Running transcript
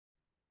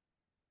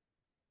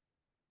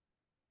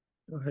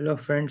Hello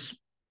friends,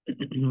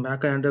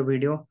 back another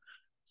video.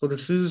 So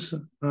this is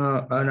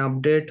an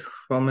update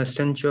from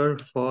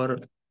Accenture for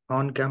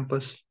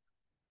on-campus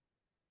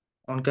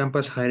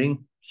on-campus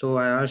hiring. So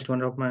I asked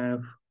one of my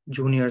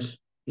juniors,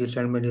 he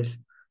sent me this.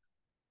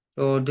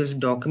 So this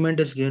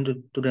document is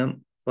given to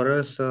them. For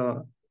us,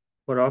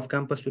 for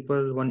off-campus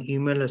people, one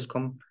email has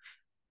come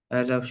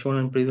as I've shown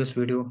in previous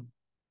video.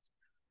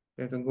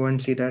 You can go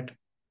and see that.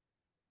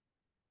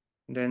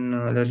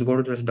 Then let's go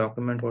to this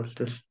document. What's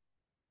this?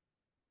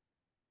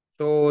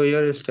 So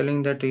here is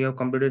telling that you have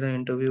completed the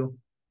interview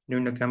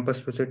during the campus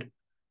visit,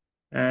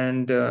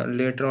 and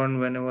later on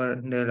whenever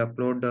they'll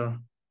upload the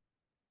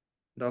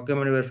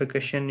document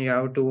verification, you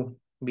have to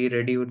be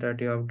ready with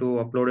that. You have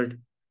to upload it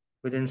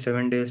within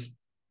 7 days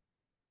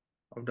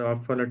of the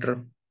offer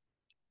letter.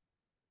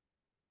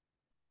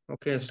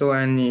 Okay, so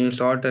and you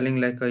saw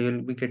telling like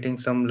you'll be getting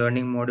some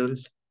learning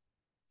modules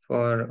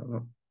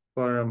for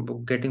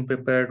getting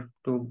prepared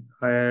to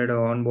hired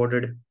or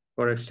onboarded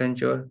for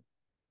Accenture,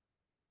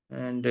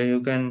 and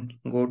you can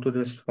go to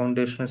this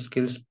foundation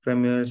skills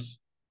premiers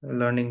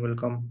learning will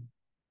come,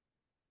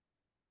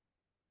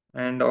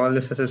 and all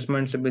this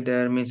assessments will be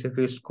there. Means if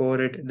you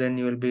score it, then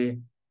you'll be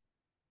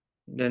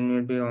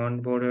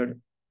onboarded.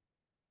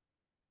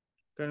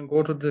 You can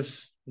go to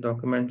this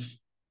documents,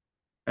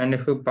 and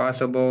if you pass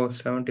above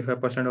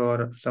 75%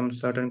 or some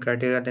certain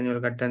criteria, then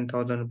you'll get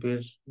 10,000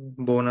 rupees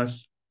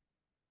bonus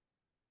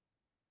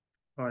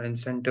or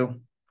incentive.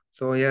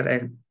 So here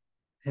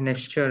in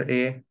extra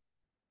A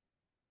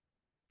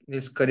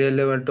is career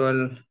level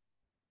 12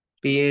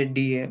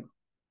 PADA,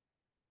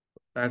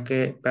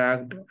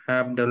 packed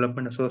app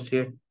development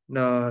associate.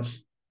 The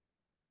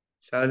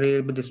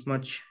salary will be this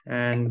much,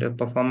 and the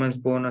performance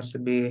bonus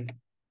will be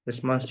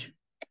this much,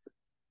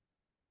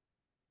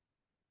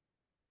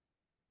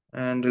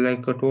 and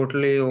like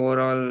totally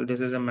overall, this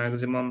is the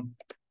maximum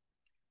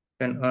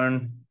can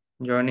earn.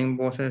 Joining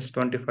bonus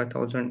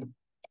 25,000,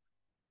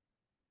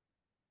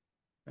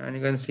 and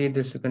you can see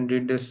this. You can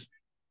read this.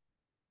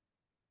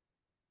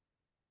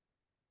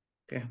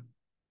 Okay,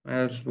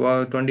 it's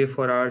well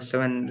 24 hours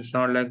 7. It's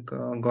not like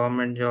a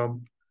government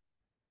job.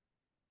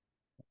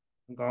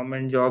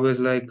 Government job is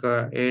like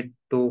 8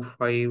 to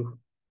 5.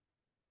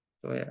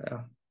 So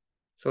yeah.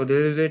 So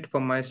this is it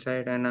from my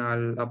side, and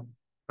I'll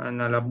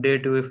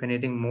update you if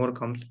anything more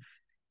comes.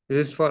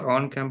 This is for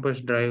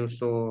on-campus drive.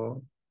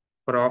 So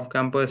for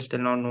off-campus, still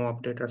not no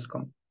update has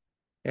come.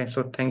 Yeah.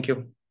 So thank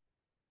you.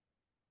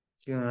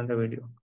 See you in another video.